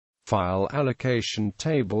File allocation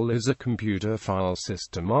table is a computer file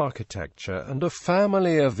system architecture and a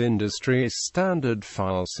family of industry-standard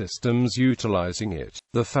file systems utilizing it.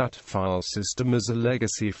 The FAT file system is a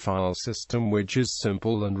legacy file system which is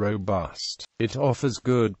simple and robust. It offers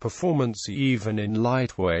good performance even in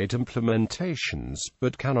lightweight implementations,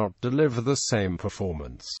 but cannot deliver the same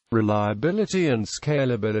performance, reliability and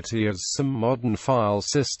scalability as some modern file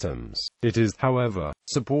systems. It is, however,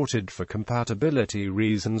 supported for compatibility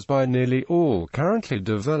reasons by nearly all currently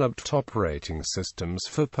developed operating systems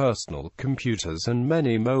for personal computers and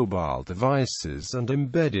many mobile devices and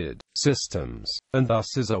embedded systems, and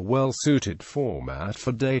thus is a well-suited format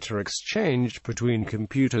for data exchange between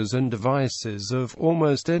computers and devices of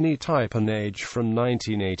almost any type and age from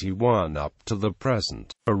 1981 up to the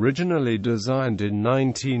present. Originally designed in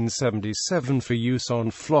 1977 for use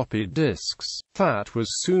on floppy disks, FAT was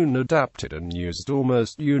soon adapted and used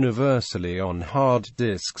almost universally on hard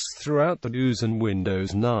disks throughout the DOS and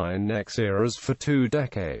Windows 9X eras for 2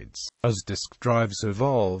 decades. As disk drives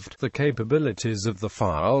evolved, the capabilities of the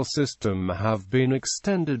file system have been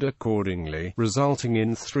extended accordingly, resulting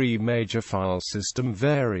in 3 major file system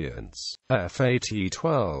variants: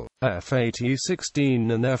 FAT12,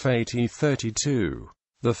 FAT16 and FAT32.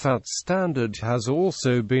 The FAT standard has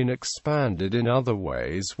also been expanded in other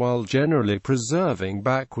ways while generally preserving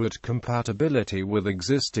backward compatibility with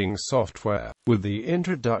existing software, with the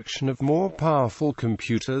introduction of more powerful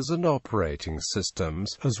computers and operating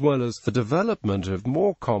systems, as well as the development of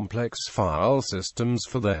more complex file systems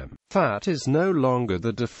for them. FAT is no longer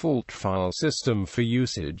the default file system for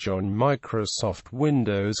usage on Microsoft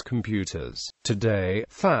Windows computers. Today,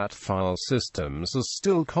 FAT file systems are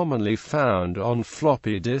still commonly found on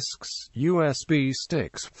floppy disks, USB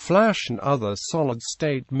sticks, flash and other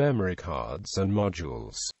solid-state memory cards and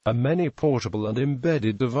modules, and many portable and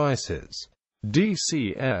embedded devices.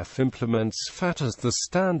 DCF implements FAT as the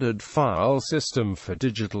standard file system for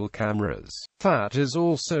digital cameras. FAT is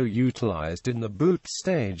also utilized in the boot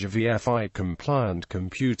stage of EFI-compliant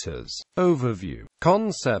computers. Overview.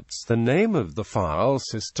 Concepts. The name of the file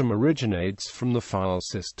system originates from the file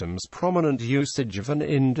system's prominent usage of an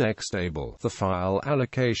index table, the file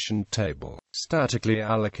allocation table, statically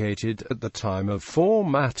allocated at the time of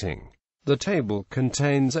formatting. The table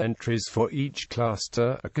contains entries for each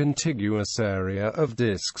cluster, a contiguous area of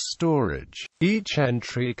disk storage. Each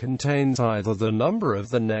entry contains either the number of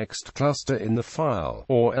the next cluster in the file,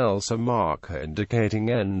 or else a marker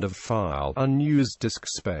indicating end of file, unused disk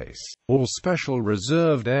space, or special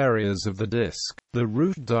reserved areas of the disk. The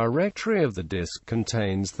root directory of the disk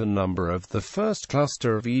contains the number of the first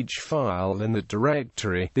cluster of each file in the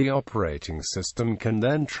directory. The operating system can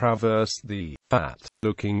then traverse the FAT,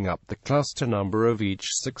 looking up the cluster number of each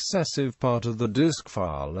successive part of the disk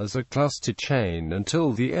file as a cluster chain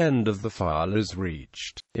until the end of the file is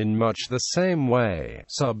reached. In much the same way,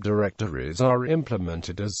 subdirectories are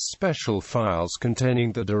implemented as special files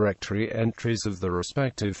containing the directory entries of the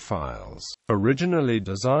respective files. Originally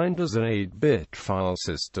designed as an 8-bit file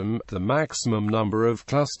system, the maximum number of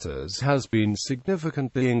clusters has been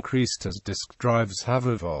significantly increased as disk drives have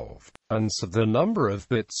evolved, and so the number of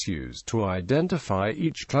bits used to identify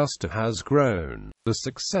each cluster has grown. The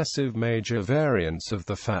successive major variants of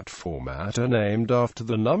the FAT format are named after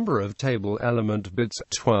the number of table element bits: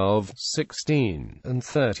 12, 16, and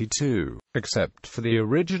 32. Except for the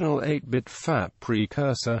original 8-bit FAT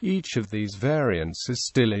precursor, each of these variants is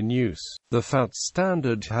still in use. The FAT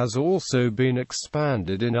standard has also been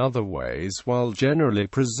expanded in other ways while generally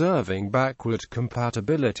preserving backward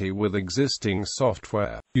compatibility with existing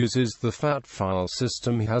software. The FAT file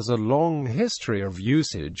system has a long history of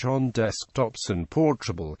usage on desktops and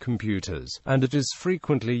portable computers, and it is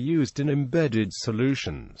frequently used in embedded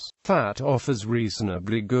solutions. FAT offers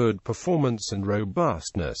reasonably good performance and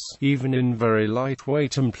robustness, even in very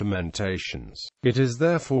lightweight implementations. It is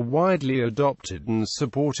therefore widely adopted and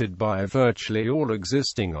supported by virtually all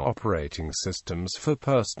existing operating systems for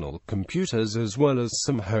personal computers as well as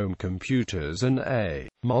some home computers and a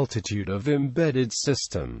multitude of embedded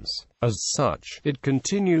systems. As such, it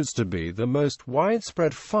continues to be the most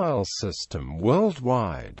widespread file system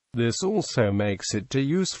worldwide. This also makes it a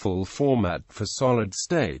useful format for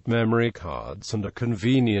solid-state memory cards and a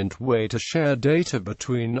convenient way to share data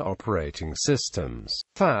between operating systems.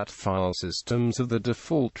 FAT file systems are the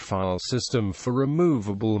default file system for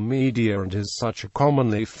removable media and is such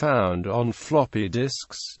commonly found on floppy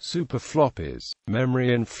disks, super floppies,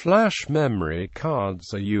 memory and flash memory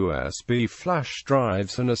cards are USB flash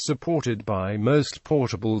drives and are supported by most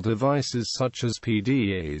portable devices such as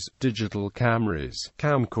PDAs, digital cameras,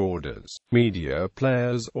 camcorders, media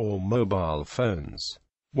players, or mobile phones.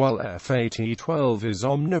 While FAT12 is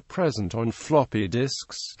omnipresent on floppy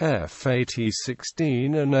disks,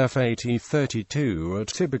 FAT16 and FAT32 are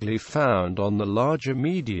typically found on the larger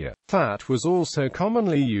media. FAT was also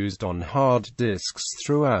commonly used on hard disks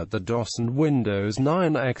throughout the DOS and Windows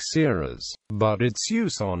 9X eras, but its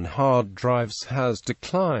use on hard drives has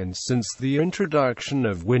declined since the introduction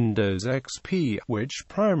of Windows XP, which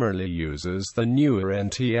primarily uses the newer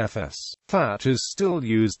NTFS. FAT is still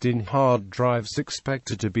used in hard drives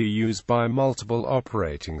expected to be used by multiple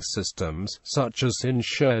operating systems, such as in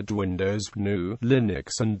shared Windows, GNU,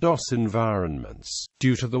 Linux and DOS environments.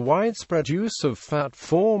 Due to the widespread use of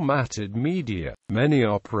FAT-formatted media, many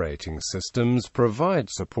operating systems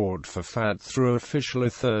provide support for FAT through official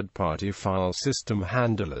third-party file system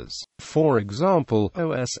handlers. For example,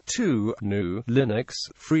 OS/2, GNU, Linux,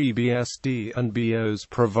 FreeBSD and BIOS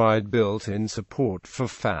provide built-in support for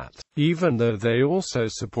FAT, even though they also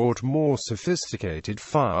support more sophisticated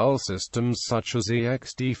file systems such as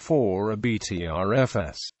ext4 or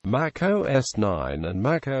BTRFS. Mac OS 9 and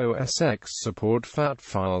Mac OS X support FAT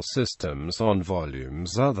file systems on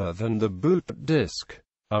volumes other than the boot disk.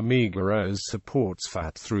 Amiga OS supports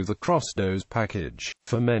FAT through the CrossDOS package.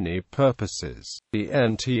 For many purposes, the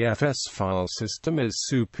NTFS file system is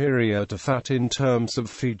superior to FAT in terms of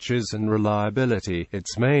features and reliability.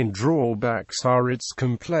 Its main drawbacks are its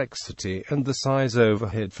complexity and the size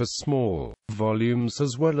overhead for small volumes,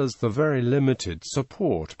 as well as the very limited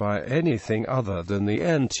support by anything other than the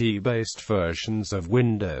NT-based versions of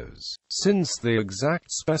Windows. Since the exact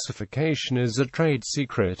specification is a trade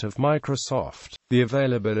secret of Microsoft, the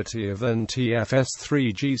availability of NTFS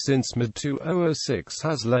 3G since mid-2006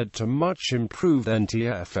 has led to much improved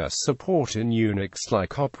NTFS support in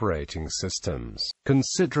Unix-like operating systems,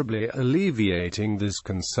 considerably alleviating this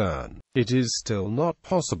concern. It is still not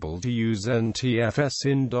possible to use NTFS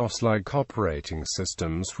in DOS-like operating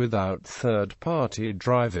systems without third-party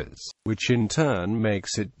drivers, which in turn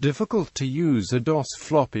makes it difficult to use a DOS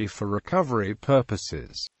floppy for recovery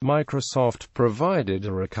purposes. Microsoft provided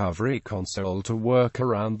a recovery console to work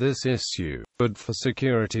around this issue, but for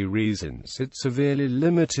security reasons it severely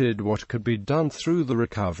limited what could be done through the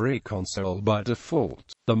recovery console by default.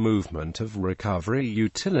 The movement of recovery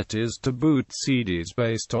utilities to boot CDs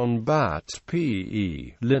based on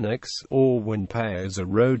BAT-PE, Linux, or WinPay is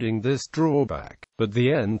eroding this drawback, but the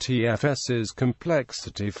NTFS's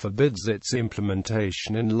complexity forbids its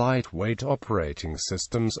implementation in lightweight operating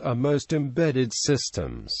systems or most embedded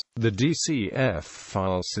systems. The DCF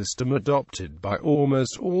file system adopted by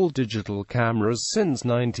almost all digital cameras since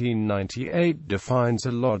 1998 defines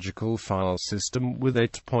a logical file system with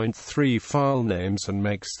 8.3 file names and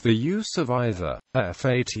makes the use of either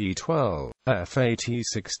FAT12,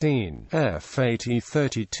 FAT16,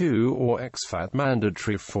 FAT32 or exFAT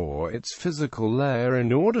mandatory for its physical layer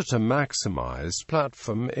in order to maximize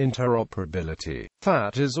platform interoperability.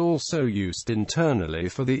 FAT is also used internally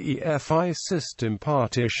for the EFI system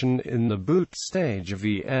partition in the boot stage of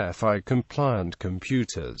EFI-compliant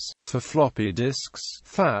computers. For floppy disks,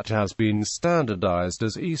 FAT has been standardized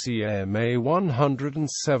as ECMA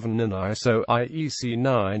 107 and ISO IEC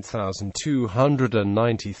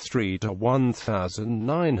 9293 to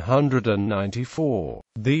 1994.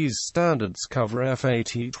 These standards cover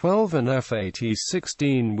FAT12 and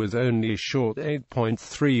FAT16 with only short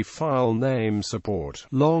 8.3 file name support.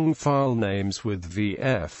 Long file names with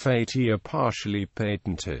VFAT are partially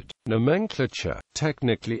patented. Nomenclature.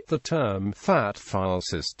 Technically, the term FAT file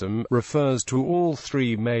system refers to all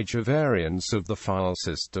three major variants of the file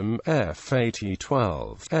system: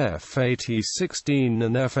 FAT12, FAT16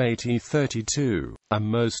 and FAT32, and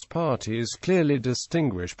most parties clearly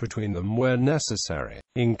distinguish between them where necessary.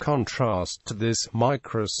 In contrast to this,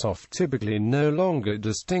 Microsoft typically no longer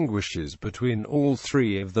distinguishes between all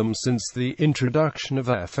three of them since the introduction of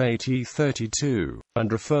FAT32,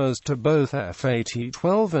 and refers to both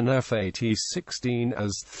FAT12 and FAT16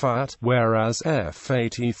 as FAT, whereas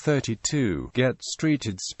FAT32 gets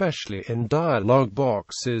treated specially in dialog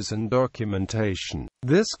boxes and documentation.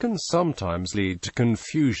 This can sometimes lead to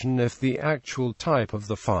confusion if the actual type of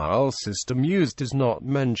the file system used is not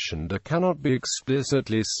mentioned or cannot be explicitly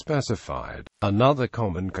specified. Another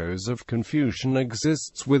common cause of confusion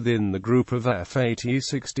exists within the group of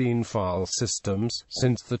FAT16 file systems,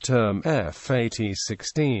 since the term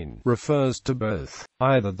FAT16 refers to both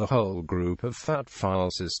either the whole group of FAT file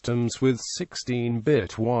systems with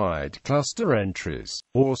 16-bit wide cluster entries,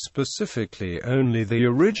 or specifically only the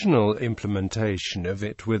original implementation of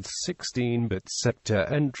it with 16-bit sector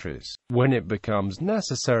entries. When it becomes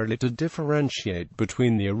necessary to differentiate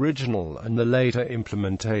between the original and the later implementation,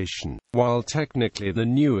 while technically the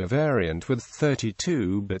newer variant with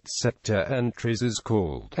 32-bit sector entries is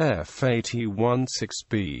called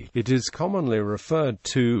F8016B. It is commonly referred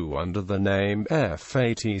to under the name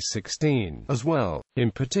F8016 as well,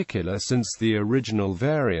 in particular since the original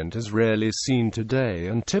variant is rarely seen today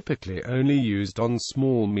and typically only used on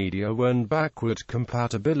small media when backward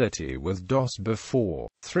compatibility with DOS before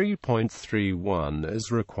 3.31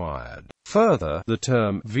 is required. Further, the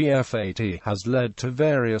term VF80 has led to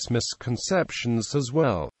various misconceptions as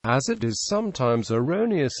well, as it is sometimes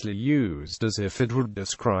erroneously used as if it would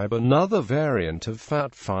describe another variant of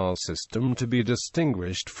FAT file system to be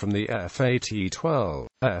distinguished from the F8012,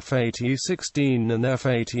 F8016 and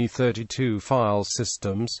F8032 file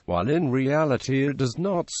systems, while in reality it does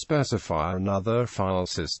not specify another file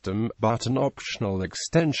system, but an optional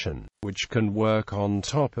extension, which can work on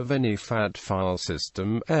top of any FAT file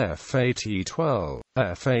system, F8012,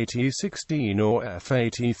 F8016 or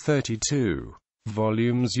F8032.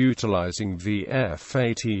 Volumes utilizing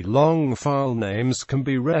VF80 long file names can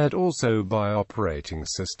be read also by operating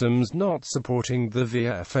systems not supporting the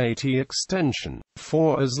VF80 extension,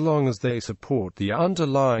 for as long as they support the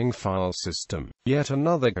underlying file system. Yet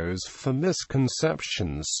another cause for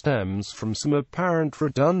misconceptions stems from some apparent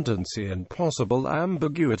redundancy and possible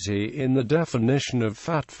ambiguity in the definition of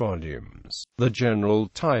FAT volumes. The general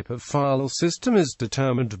type of file system is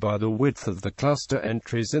determined by the width of the cluster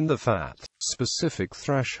entries in the FAT. Specific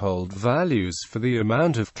threshold values for the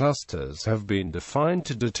amount of clusters have been defined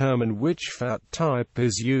to determine which FAT type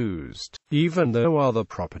is used, even though other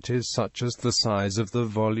properties such as the size of the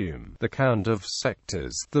volume, the count of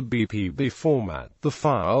sectors, the BPB format, the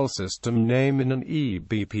file system name in an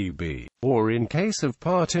eBPB, or in case of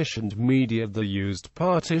partitioned media the used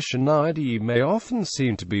partition ID may often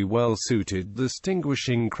seem to be well-suited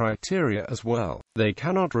distinguishing criteria as well. They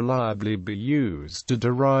cannot reliably be used to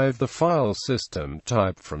derive the file system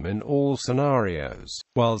type from in all scenarios.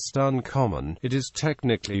 Whilst uncommon, it is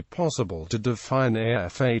technically possible to define a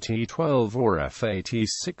F8012 or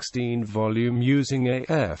F8016 volume using a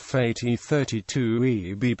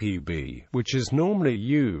F8032 eBPB, which is normally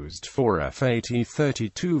used for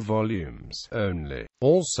F8032 volumes only.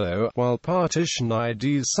 Also, while partition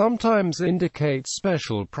IDs sometimes indicate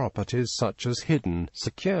special properties such as hidden,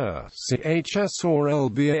 secure, CHS or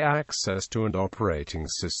LBA access to an operating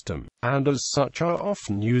system, and as such are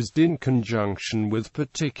often used in conjunction with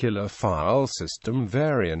particular file system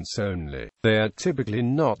variants only, they are typically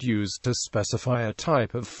not used to specify a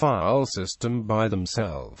type of file system by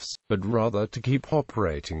themselves, but rather to keep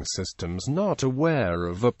operating systems not aware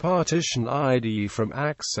of a partition ID from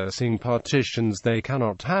accessing partitions they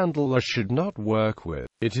cannot handle or should not work with.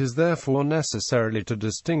 It is therefore necessary to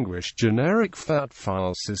distinguish generic FAT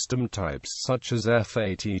file system types such as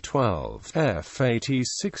F8012,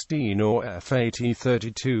 F8016 or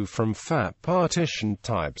F8032 from FAT partition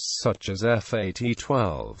types such as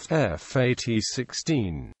F8012,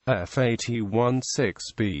 F8016,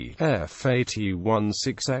 F8016B,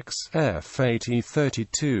 F8016X,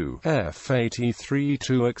 F8032,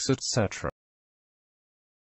 F8032X, etc.